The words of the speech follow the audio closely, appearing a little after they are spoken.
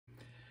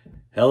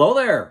Hello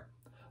there!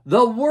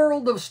 The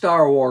world of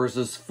Star Wars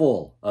is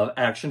full of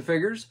action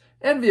figures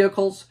and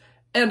vehicles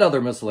and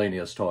other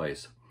miscellaneous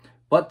toys.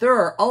 But there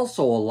are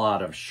also a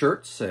lot of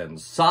shirts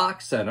and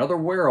socks and other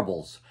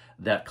wearables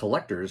that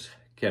collectors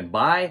can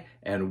buy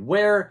and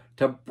wear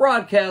to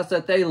broadcast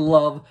that they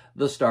love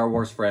the Star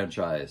Wars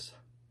franchise.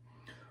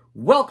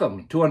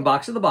 Welcome to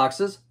Unboxing the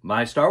Boxes,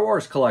 my Star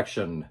Wars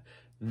collection.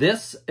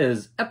 This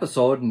is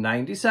episode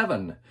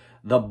 97,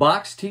 the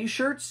box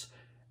t-shirts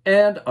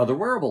and other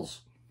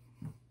wearables.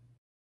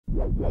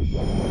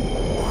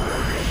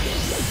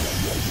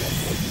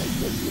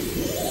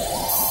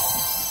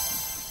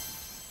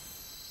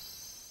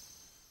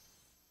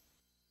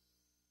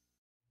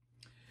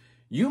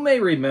 You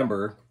may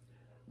remember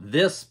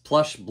this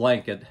plush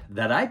blanket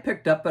that I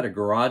picked up at a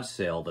garage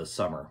sale this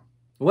summer.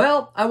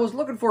 Well, I was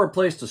looking for a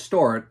place to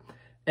store it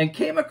and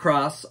came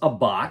across a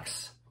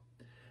box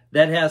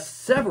that has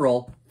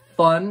several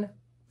fun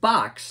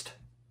boxed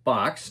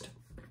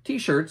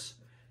t-shirts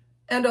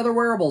and other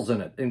wearables in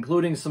it,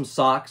 including some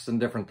socks and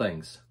different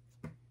things.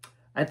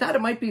 I thought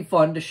it might be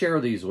fun to share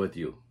these with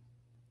you.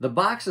 The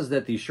boxes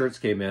that these shirts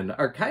came in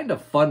are kind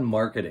of fun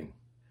marketing,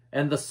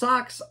 and the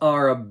socks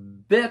are a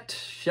bit,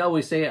 shall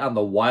we say, on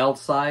the wild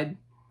side,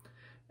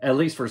 at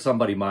least for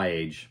somebody my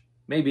age.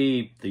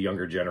 Maybe the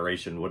younger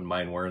generation wouldn't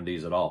mind wearing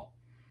these at all.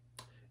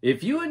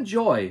 If you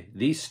enjoy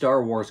these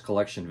Star Wars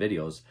collection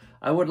videos,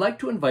 I would like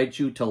to invite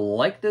you to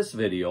like this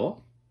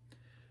video,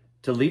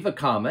 to leave a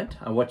comment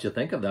on what you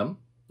think of them,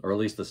 or at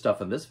least the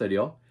stuff in this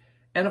video,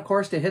 and of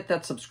course to hit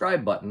that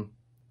subscribe button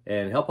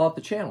and help out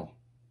the channel.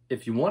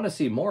 If you want to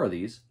see more of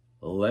these,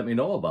 let me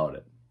know about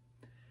it.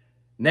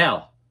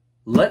 Now,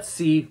 let's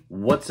see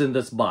what's in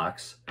this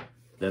box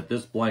that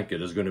this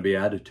blanket is going to be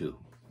added to.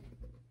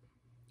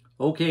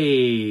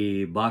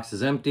 Okay, box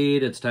is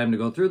emptied. It's time to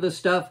go through this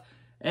stuff.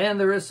 And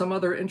there is some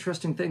other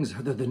interesting things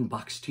other than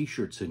box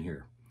t-shirts in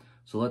here.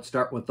 So let's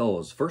start with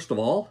those. First of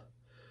all,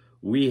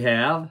 we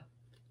have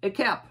a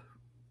cap.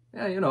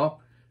 Yeah, you know,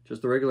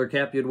 just the regular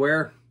cap you'd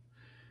wear.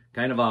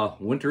 Kind of a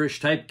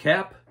winterish type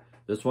cap.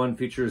 This one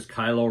features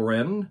Kylo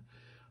Ren.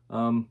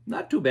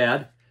 Not too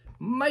bad.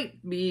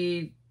 Might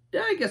be,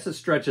 I guess it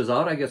stretches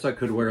out. I guess I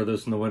could wear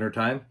this in the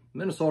wintertime.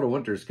 Minnesota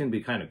winters can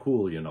be kind of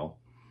cool, you know.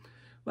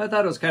 But I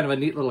thought it was kind of a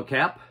neat little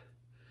cap.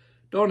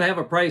 Don't have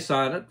a price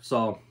on it,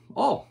 so,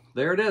 oh,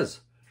 there it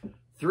is.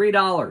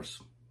 $3.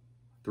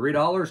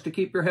 $3 to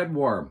keep your head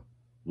warm.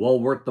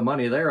 Well worth the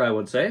money there, I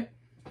would say.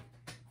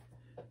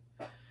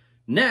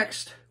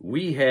 Next,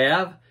 we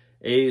have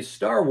a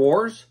Star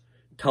Wars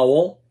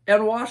towel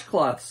and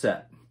washcloth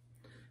set.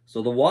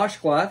 So the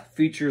washcloth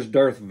features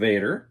Darth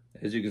Vader,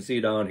 as you can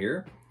see down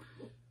here.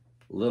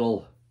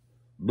 Little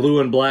blue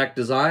and black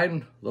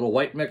design, little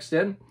white mixed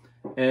in.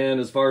 And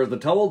as far as the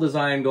towel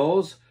design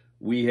goes,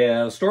 we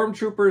have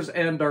Stormtroopers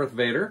and Darth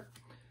Vader.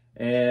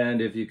 And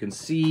if you can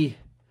see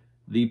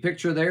the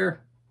picture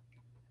there,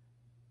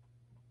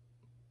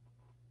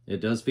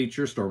 it does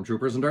feature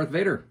Stormtroopers and Darth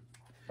Vader.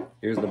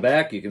 Here's the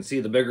back. You can see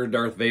the bigger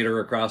Darth Vader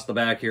across the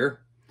back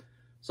here.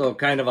 So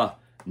kind of a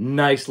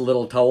nice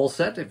little towel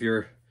set if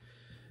you're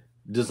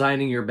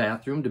designing your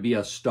bathroom to be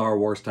a Star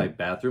Wars type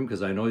bathroom,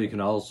 because I know you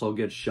can also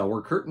get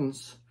shower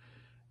curtains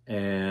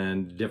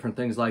and different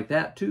things like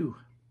that too.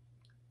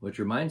 Which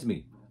reminds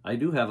me, I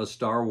do have a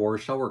Star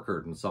Wars shower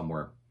curtain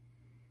somewhere.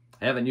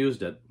 I haven't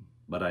used it,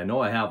 but I know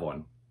I have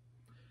one.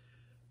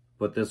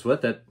 Put this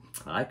with it,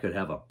 I could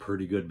have a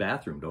pretty good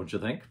bathroom, don't you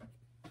think?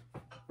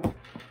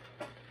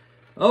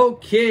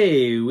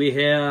 Okay, we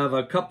have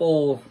a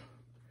couple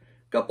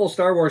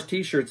Star Wars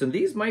t-shirts, and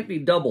these might be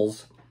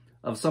doubles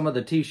of some of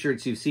the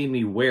t-shirts you've seen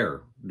me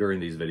wear during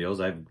these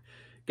videos. I've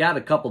got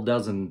a couple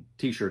dozen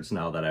t-shirts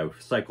now that I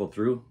cycle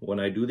through when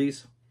I do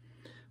these.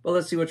 But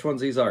let's see which ones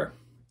these are.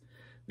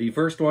 The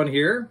first one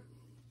here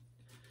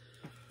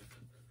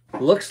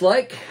looks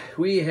like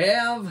we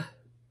have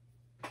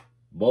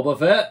Boba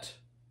Fett.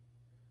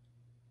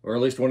 Or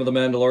at least one of the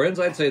Mandalorians.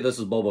 I'd say this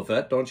is Boba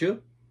Fett, don't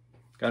you?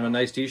 Kind of a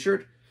nice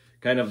t-shirt.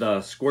 Kind of the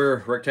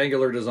square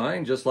rectangular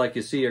design, just like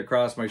you see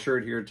across my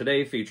shirt here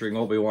today, featuring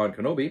Obi-Wan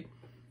Kenobi.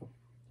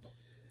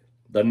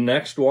 The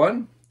next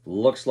one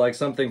looks like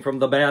something from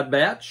the Bad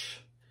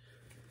Batch.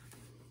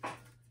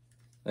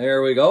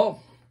 There we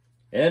go.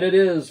 And it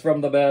is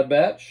from the Bad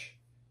Batch.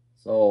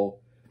 So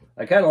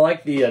I kind of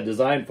like the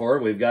design for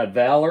it. We've got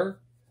Valor,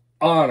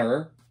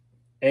 Honor,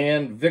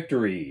 and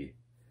Victory.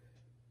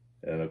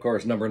 And of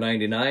course, number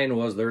 99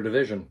 was their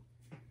division.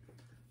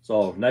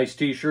 So nice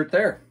t-shirt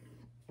there.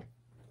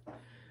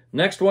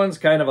 Next one's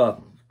kind of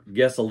a,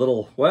 guess a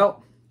little,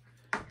 well,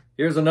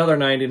 here's another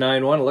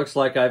 99 one. It looks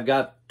like I've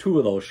got two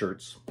of those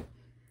shirts. I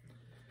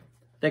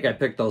think I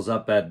picked those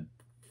up at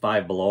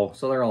Five Below,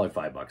 so they're only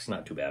 $5,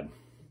 not too bad.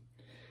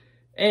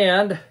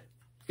 And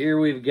here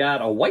we've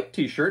got a white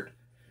t-shirt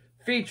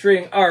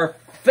featuring our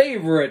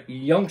favorite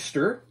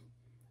youngster,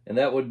 and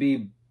that would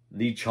be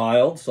the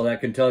Child, so that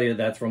can tell you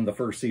that's from the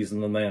first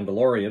season of The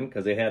Mandalorian,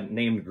 because they hadn't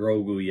named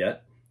Grogu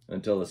yet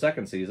until the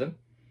second season.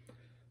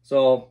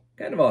 So,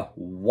 kind of a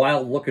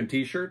wild-looking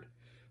t-shirt,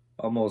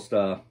 almost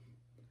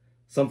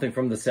something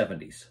from the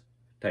 70s.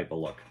 type of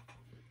look.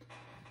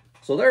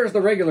 So there's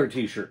the regular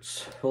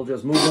t-shirts. We'll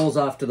just move those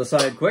off to the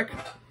side quick.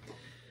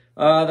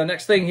 The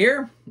next thing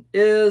here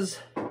is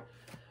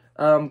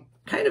kind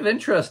of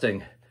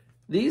interesting.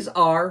 These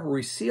are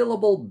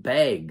resealable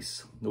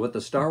bags with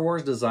the Star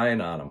Wars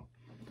design on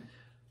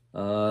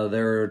them.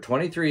 They're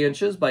 23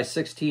 inches by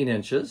 16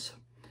 inches.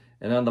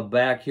 And on the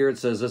back here it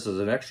says this is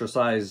an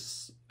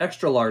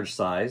extra large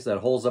size that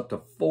holds up to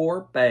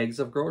 4 bags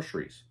of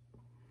groceries.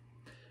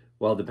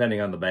 Well, depending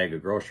on the bag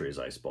of groceries,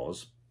 I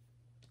suppose.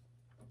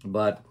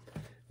 But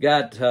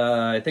got,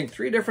 I think,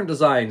 3 different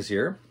designs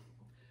here.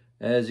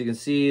 As you can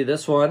see,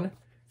 this one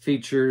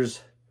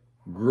features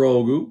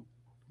Grogu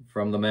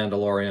from The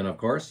Mandalorian, of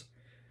course.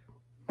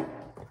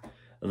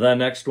 The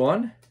next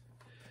one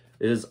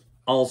is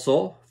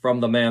also from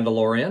The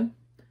Mandalorian.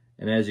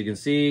 And as you can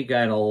see,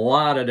 got a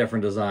lot of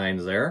different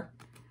designs there.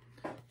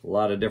 A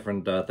lot of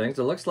different things.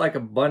 It looks like a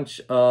bunch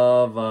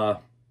of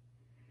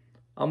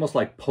almost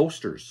like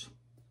posters.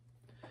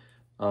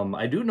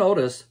 I do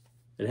notice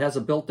it has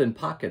a built-in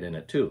pocket in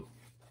it too,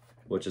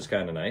 which is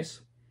kind of nice.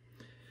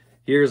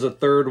 Here's a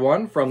third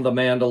one from The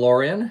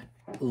Mandalorian.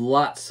 A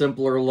lot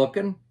simpler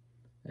looking.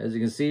 As you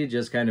can see, it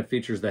just kind of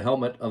features the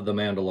helmet of The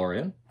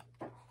Mandalorian.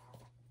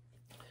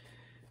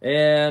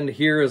 And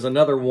here is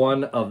another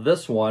one of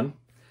this one.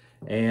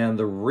 And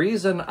the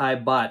reason I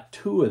bought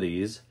 2 of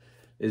these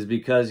is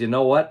because, you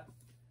know what?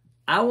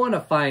 I want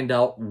to find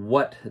out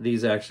what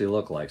these actually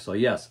look like. So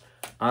yes,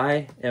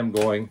 I am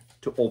going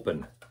to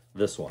open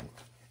this one.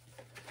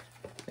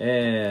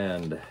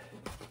 And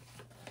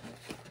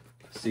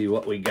see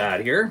what we got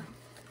here.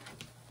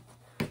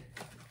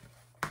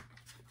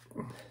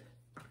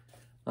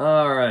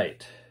 All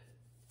right.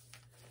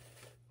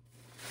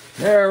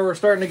 There, we're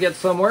starting to get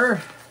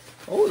somewhere.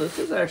 Oh, this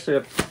is actually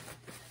a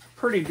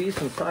pretty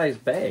decent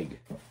sized bag.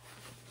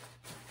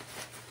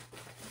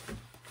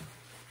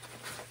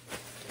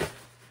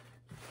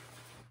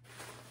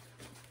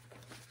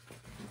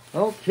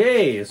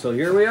 Okay, so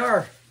here we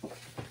are.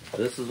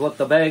 This is what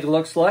the bag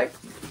looks like.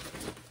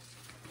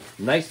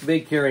 Nice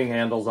big carrying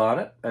handles on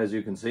it, as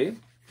you can see. You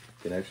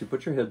can actually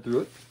put your head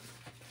through it.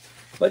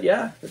 But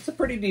yeah, it's a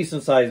pretty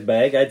decent sized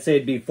bag. I'd say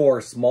it'd be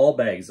 4 small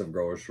bags of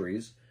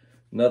groceries.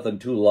 Nothing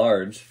too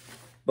large.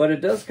 But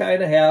it does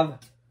kind of have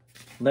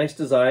nice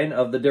design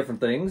of the different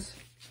things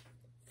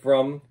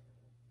from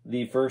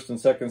the 1st and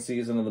 2nd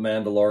season of The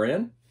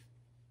Mandalorian.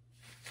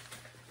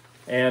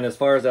 And as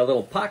far as that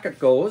little pocket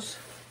goes,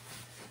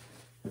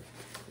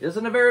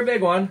 isn't a very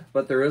big one,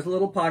 but there is a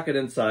little pocket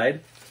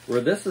inside,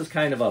 where this is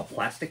kind of a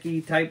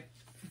plasticky type.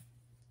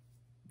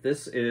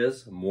 This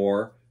is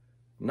more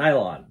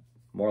nylon,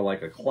 more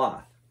like a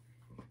cloth.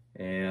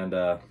 And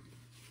no,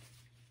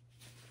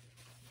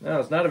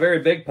 it's not a very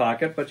big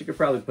pocket, but you could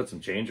probably put some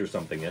change or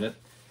something in it.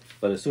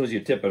 But as soon as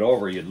you tip it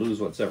over, you'd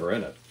lose what's ever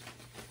in it.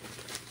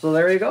 So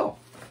there you go.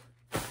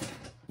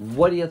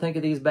 What do you think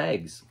of these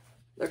bags?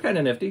 They're kind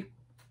of nifty.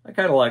 I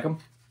kind of like them.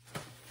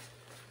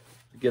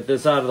 Get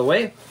this out of the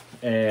way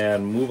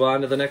and move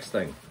on to the next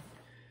thing.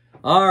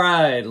 All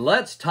right,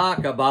 let's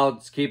talk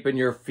about keeping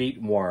your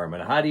feet warm.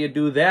 And how do you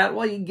do that?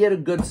 Well, you get a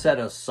good set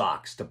of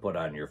socks to put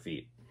on your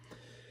feet.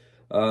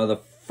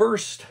 The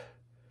first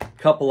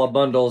couple of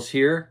bundles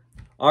here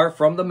are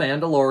from The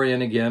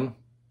Mandalorian again.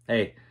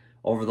 Hey,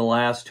 over the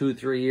last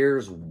 2-3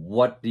 years,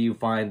 what do you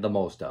find the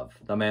most of?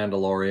 The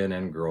Mandalorian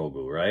and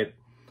Grogu, right?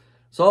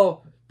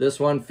 So this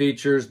one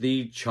features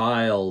the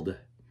child.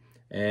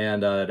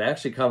 And it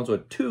actually comes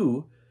with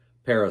 2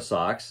 pair of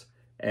socks.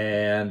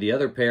 And the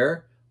other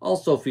pair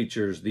also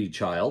features the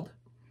child.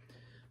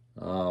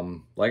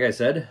 Like I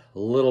said, a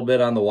little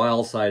bit on the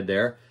wild side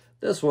there.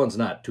 This one's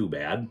not too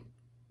bad.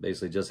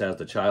 Basically just has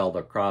the child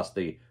across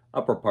the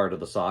upper part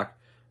of the sock.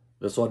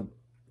 This one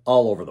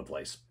all over the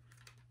place.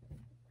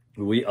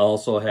 We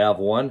also have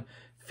one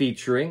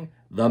featuring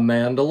the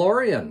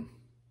Mandalorian.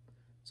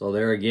 So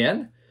there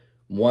again,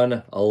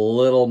 one a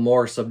little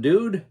more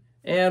subdued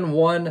and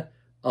one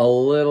a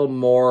little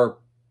more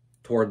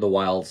toward the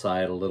wild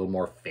side, a little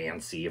more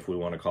fancy, if we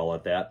want to call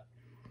it that.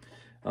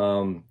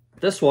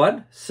 This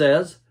one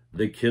says,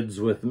 "The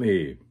Kid's With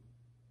Me."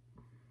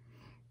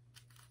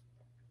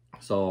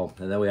 So,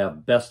 and then we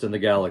have Best in the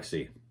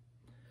Galaxy.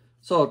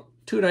 So,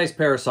 2 nice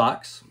pair of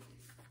socks,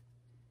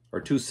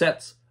 or 2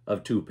 sets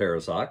of 2 pair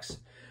of socks.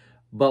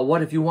 But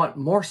what if you want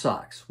more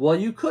socks? Well,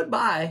 you could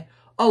buy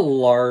a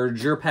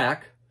larger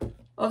pack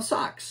of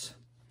socks.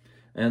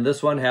 And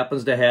this one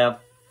happens to have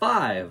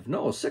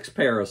 6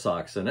 pair of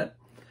socks in it.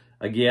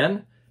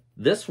 Again,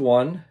 this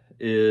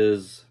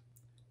is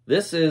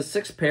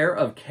 6 pair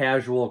of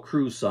casual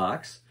crew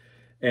socks,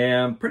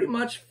 and pretty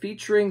much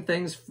featuring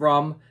things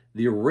from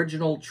the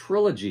original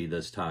trilogy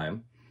this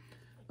time.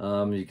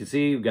 You can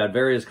see you've got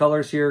various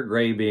colors here,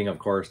 gray being, of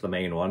course, the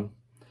main one.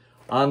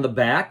 On the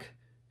back,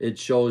 it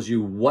shows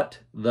you what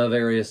the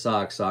various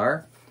socks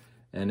are.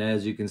 And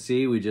as you can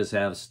see, we just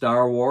have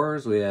Star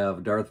Wars, we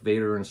have Darth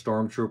Vader and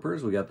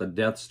Stormtroopers, we got the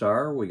Death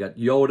Star, we got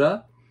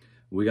Yoda,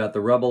 we got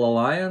the Rebel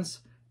Alliance,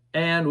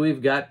 and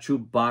we've got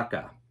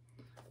Chewbacca.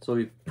 So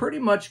we've pretty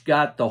much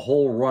got the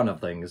whole run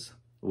of things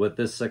with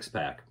this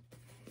 6-pack.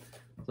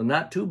 So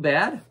not too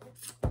bad.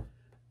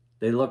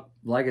 They look,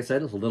 like I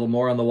said, a little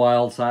more on the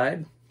wild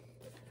side.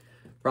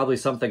 Probably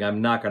something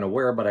I'm not going to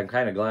wear, but I'm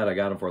kind of glad I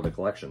got them for the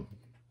collection.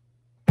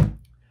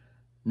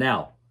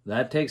 Now,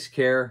 that takes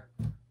care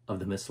of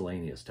the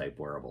miscellaneous type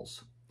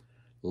wearables.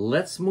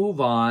 Let's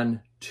move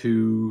on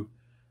to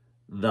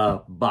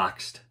the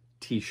boxed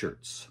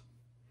t-shirts.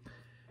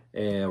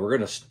 And we're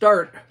going to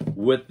start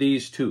with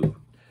these two.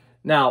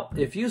 Now,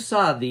 if you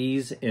saw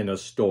these in a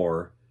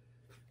store,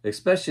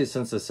 especially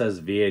since it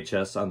says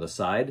VHS on the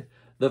side,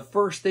 the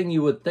first thing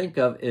you would think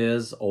of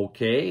is,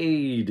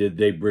 okay, did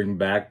they bring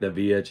back the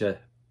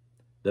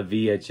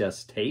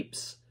VHS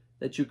tapes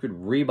that you could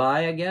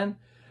rebuy again?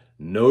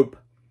 Nope.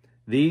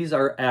 These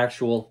are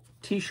actual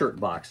t-shirt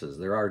boxes.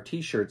 There are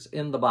t-shirts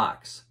in the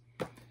box.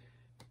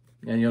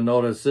 And you'll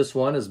notice this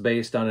one is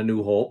based on A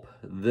New Hope.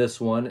 This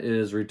one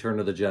is Return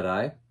of the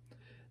Jedi.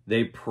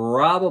 They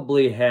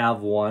probably have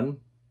one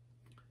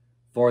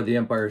for The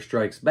Empire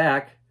Strikes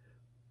Back,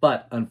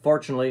 but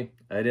unfortunately,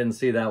 I didn't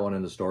see that one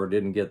in the store.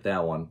 Didn't get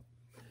that one.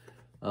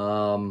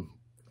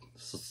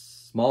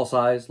 Small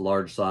size,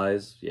 large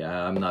size. Yeah,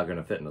 I'm not going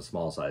to fit in a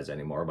small size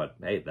anymore, but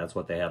hey, that's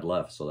what they had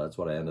left, so that's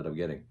what I ended up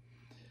getting.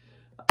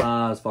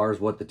 As far as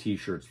what the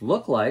t-shirts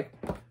look like,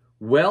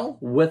 well,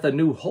 with A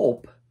New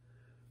Hope,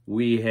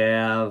 we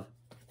have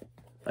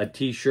a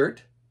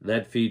t-shirt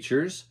that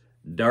features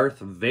Darth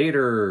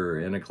Vader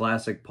in a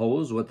classic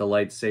pose with the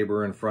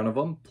lightsaber in front of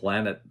him,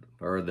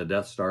 or the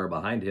Death Star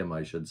behind him,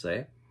 I should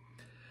say.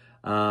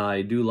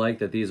 I do like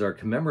that these are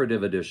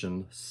commemorative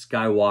edition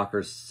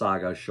Skywalker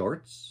Saga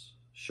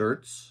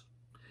shirts.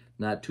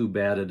 Not too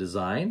bad a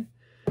design.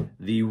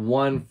 The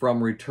one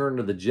from Return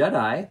of the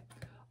Jedi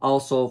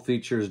also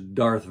features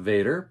Darth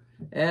Vader,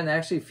 and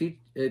actually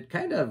it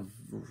kind of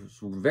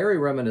very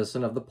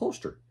reminiscent of the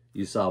poster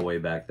you saw way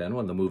back then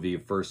when the movie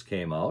first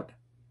came out.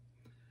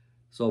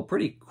 So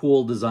pretty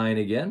cool design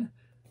again.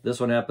 This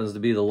one happens to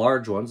be the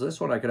large ones.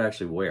 This one I could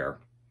actually wear.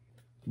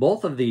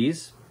 Both of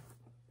these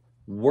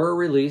were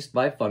released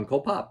by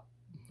Funko Pop,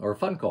 or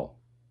Funko.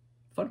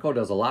 Funko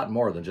does a lot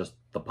more than just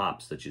the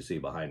pops that you see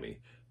behind me.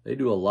 They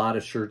do a lot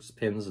of shirts,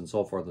 pins, and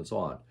so forth and so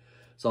on.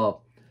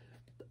 So,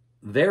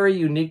 very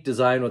unique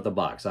design with the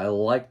box. I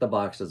like the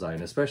box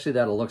design, especially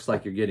that it looks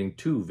like you're getting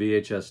 2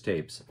 VHS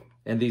tapes.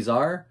 And these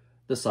are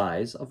the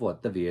size of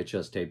what the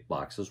VHS tape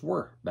boxes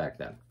were back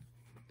then.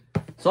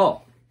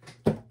 So,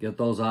 get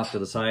those off to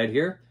the side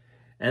here.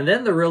 And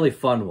then the really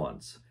fun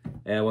ones.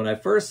 And when I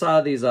first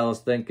saw these, I was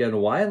thinking,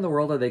 why in the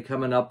world are they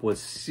coming up with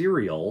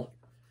cereal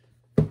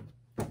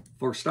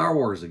for Star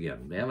Wars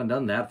again? They haven't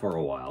done that for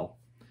a while.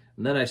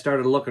 And then I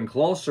started looking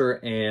closer,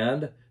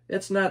 and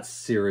it's not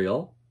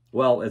cereal.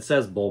 Well, it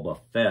says Boba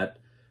Fett,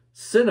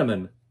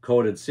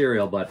 cinnamon-coated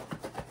cereal, but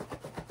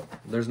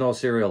there's no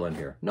cereal in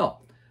here. No,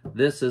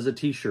 this is a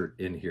t-shirt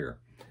in here.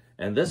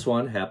 And this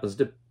one happens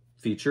to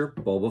feature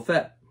Boba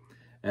Fett.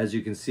 As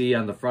you can see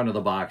on the front of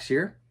the box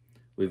here,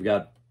 we've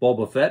got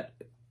Boba Fett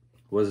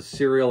with a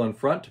cereal in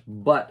front,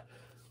 but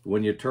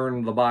when you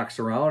turn the box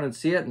around and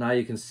see it, now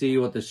you can see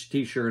what this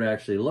t-shirt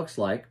actually looks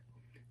like,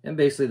 and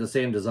basically the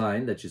same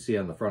design that you see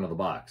on the front of the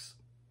box.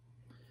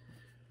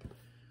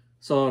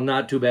 So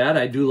not too bad.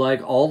 I do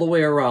like all the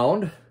way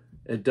around.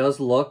 It does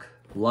look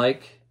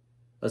like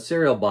a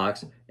cereal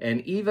box,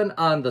 and even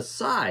on the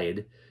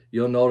side,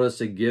 you'll notice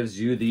it gives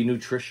you the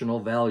nutritional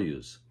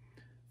values.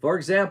 For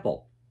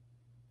example,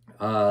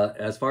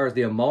 as far as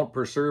the amount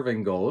per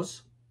serving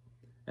goes,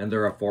 and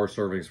there are 4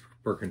 servings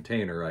per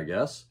container, I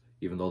guess,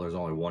 even though there's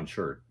only one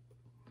shirt.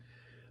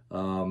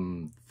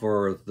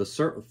 For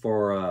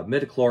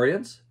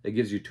midichlorians, it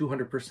gives you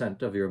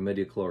 200% of your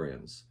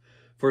midichlorians.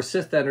 For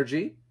Sith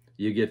energy,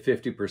 you get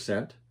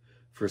 50%.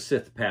 For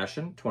Sith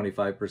passion,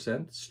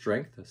 25%.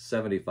 Strength,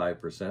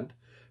 75%.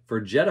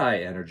 For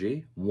Jedi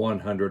energy,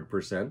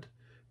 100%.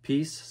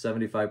 Peace,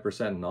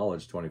 75%.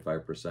 Knowledge,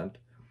 25%.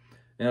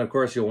 And of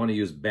course, you'll want to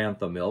use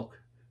bantha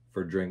milk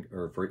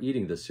for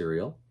eating the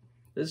cereal.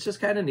 It's just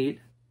kind of neat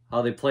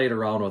how they played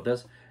around with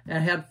this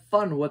and had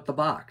fun with the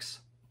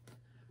box.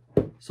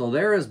 So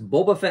there is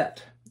Boba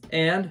Fett,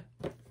 and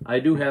I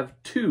do have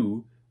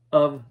 2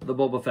 of the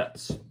Boba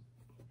Fetts.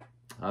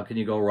 How can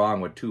you go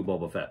wrong with 2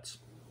 Boba Fetts?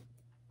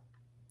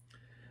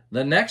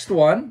 The next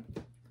one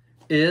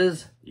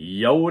is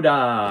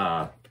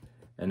Yoda.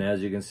 And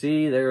as you can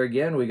see there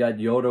again, we got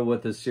Yoda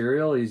with the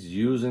cereal. He's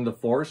using the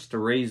Force to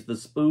raise the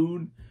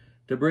spoon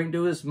to bring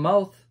to his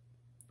mouth.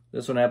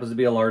 This one happens to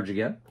be a large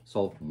again,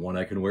 so one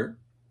I can wear.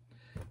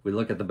 If we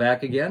look at the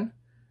back again,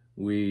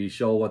 we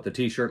show what the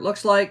t-shirt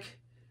looks like,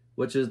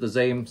 which is the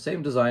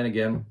same design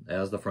again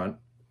as the front.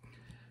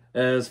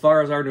 As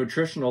far as our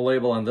nutritional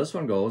label on this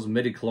one goes,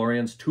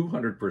 midichlorians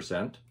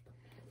 200%.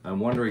 I'm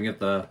wondering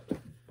if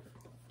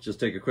just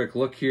take a quick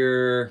look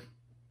here.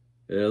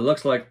 It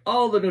looks like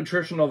all the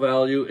nutritional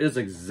value is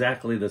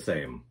exactly the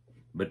same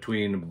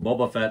between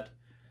Boba Fett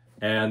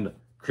and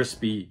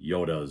Crispy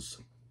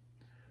Yodas.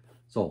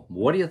 So,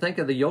 what do you think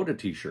of the Yoda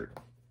t-shirt?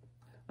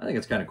 I think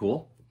it's kind of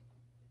cool.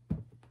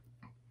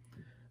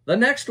 The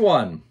next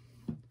one,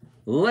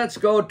 let's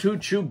go to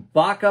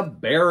Chewbacca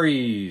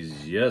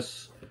Berries.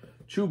 Yes,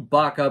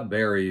 Chewbacca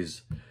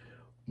Berries.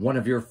 One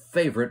of your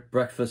favorite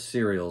breakfast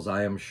cereals,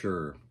 I am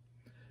sure.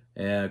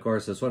 And of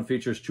course, this one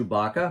features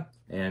Chewbacca.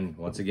 And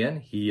once again,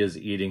 he is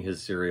eating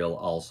his cereal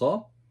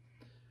also.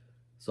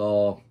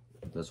 So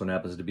this one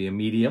happens to be a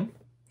medium.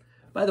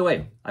 By the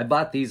way, I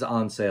bought these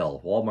on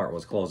sale. Walmart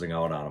was closing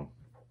out on them.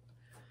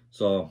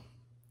 So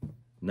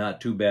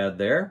not too bad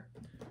there.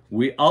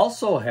 We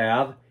also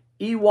have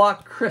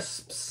Ewok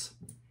Crisps.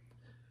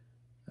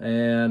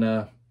 And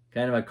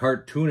kind of a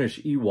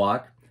cartoonish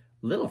Ewok. A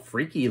little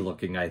freaky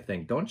looking, I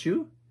think, don't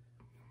you?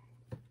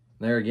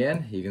 There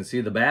again, you can see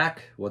the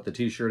back, what the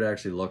t-shirt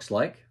actually looks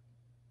like.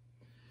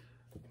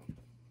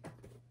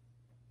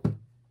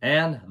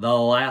 And the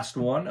last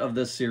one of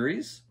this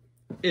series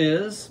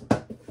is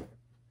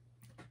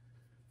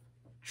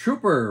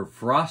Trooper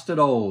Frosted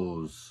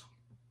O's.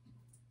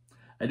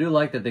 I do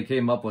like that they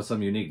came up with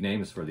some unique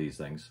names for these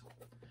things.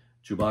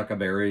 Chewbacca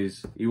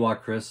Berries,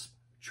 Ewok Crisp,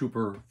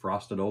 Trooper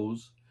Frosted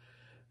O's.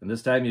 And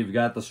this time you've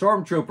got the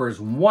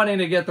Stormtroopers wanting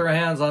to get their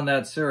hands on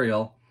that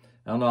cereal.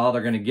 I don't know how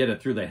they're going to get it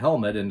through the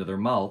helmet into their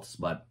mouths,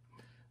 but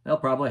they'll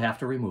probably have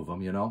to remove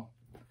them, you know.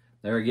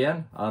 There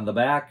again, on the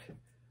back,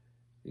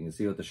 you can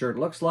see what the shirt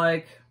looks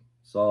like.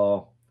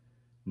 So,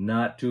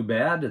 not too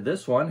bad.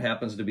 This one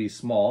happens to be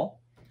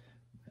small.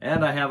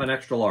 And I have an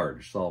extra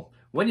large. So,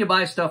 when you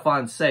buy stuff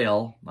on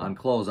sale, on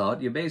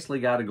closeout, you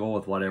basically got to go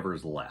with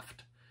whatever's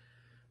left.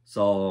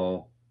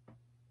 So,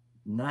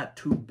 not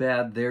too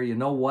bad there. You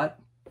know what?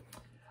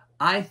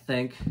 I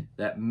think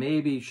that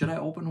maybe, should I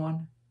open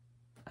one?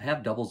 I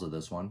have doubles of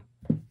this one.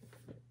 I'm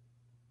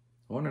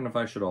wondering if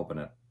I should open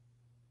it.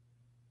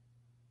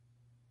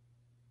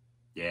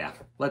 Yeah,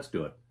 let's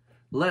do it.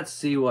 Let's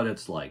see what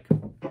it's like.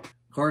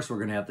 Of course, we're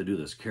going to have to do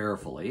this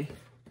carefully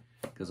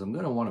because I'm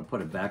going to want to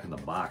put it back in the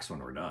box when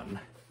we're done.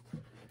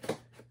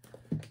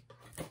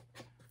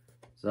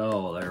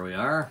 So, there we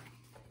are.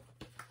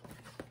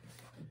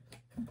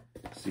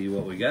 See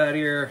what we got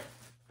here.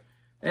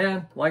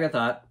 And, like I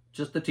thought,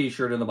 just the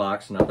t-shirt in the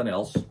box, nothing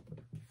else.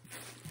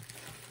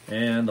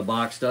 And the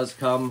box does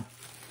come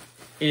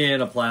in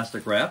a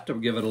plastic wrap to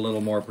give it a little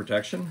more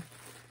protection.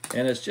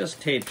 And it's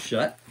just taped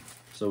shut,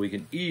 so we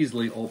can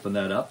easily open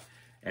that up.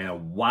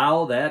 And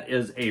wow, that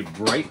is a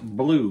bright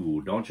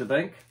blue, don't you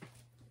think?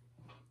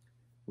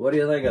 What do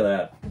you think of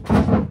that?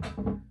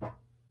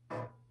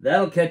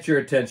 That'll catch your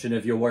attention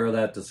if you wear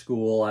that to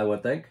school, I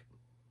would think.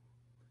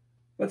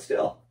 But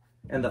still.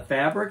 And the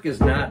fabric is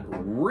not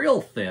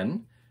real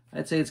thin.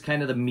 I'd say it's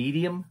kind of the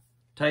medium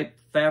type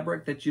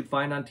fabric that you'd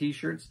find on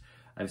t-shirts.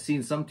 I've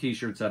seen some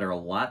t-shirts that are a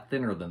lot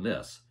thinner than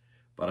this,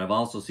 but I've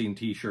also seen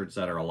t-shirts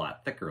that are a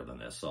lot thicker than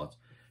this. So it's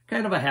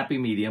kind of a happy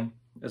medium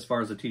as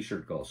far as a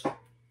t-shirt goes.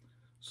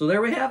 So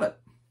there we have it.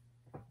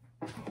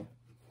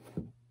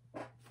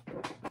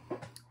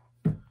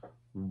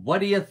 What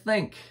do you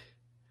think?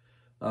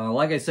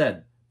 Like I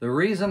said, the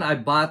reason I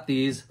bought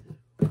these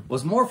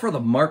was more for the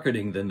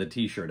marketing than the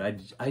t-shirt.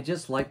 I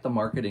just like the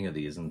marketing of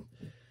these, and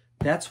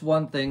that's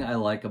one thing I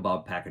like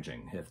about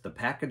packaging. If the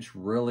package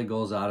really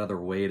goes out of their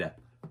way to,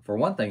 for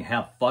one thing,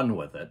 have fun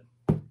with it,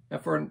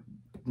 and for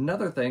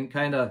another thing,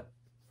 kind of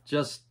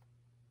just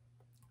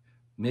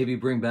maybe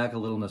bring back a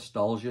little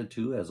nostalgia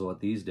too, as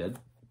what these did.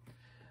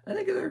 I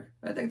think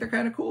they're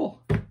kind of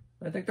cool.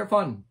 I think they're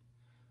fun.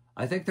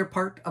 I think they're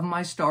part of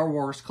my Star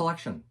Wars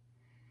collection.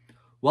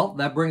 Well,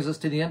 that brings us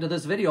to the end of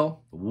this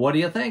video. What do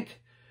you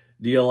think?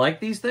 Do you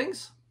like these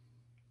things?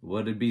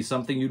 Would it be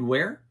something you'd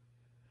wear?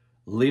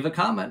 Leave a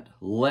comment.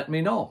 Let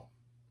me know.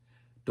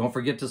 Don't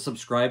forget to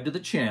subscribe to the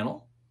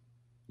channel.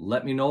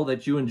 Let me know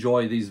that you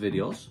enjoy these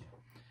videos.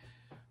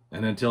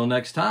 And until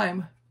next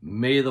time,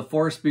 may the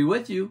Force be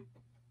with you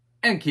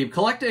and keep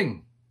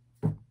collecting.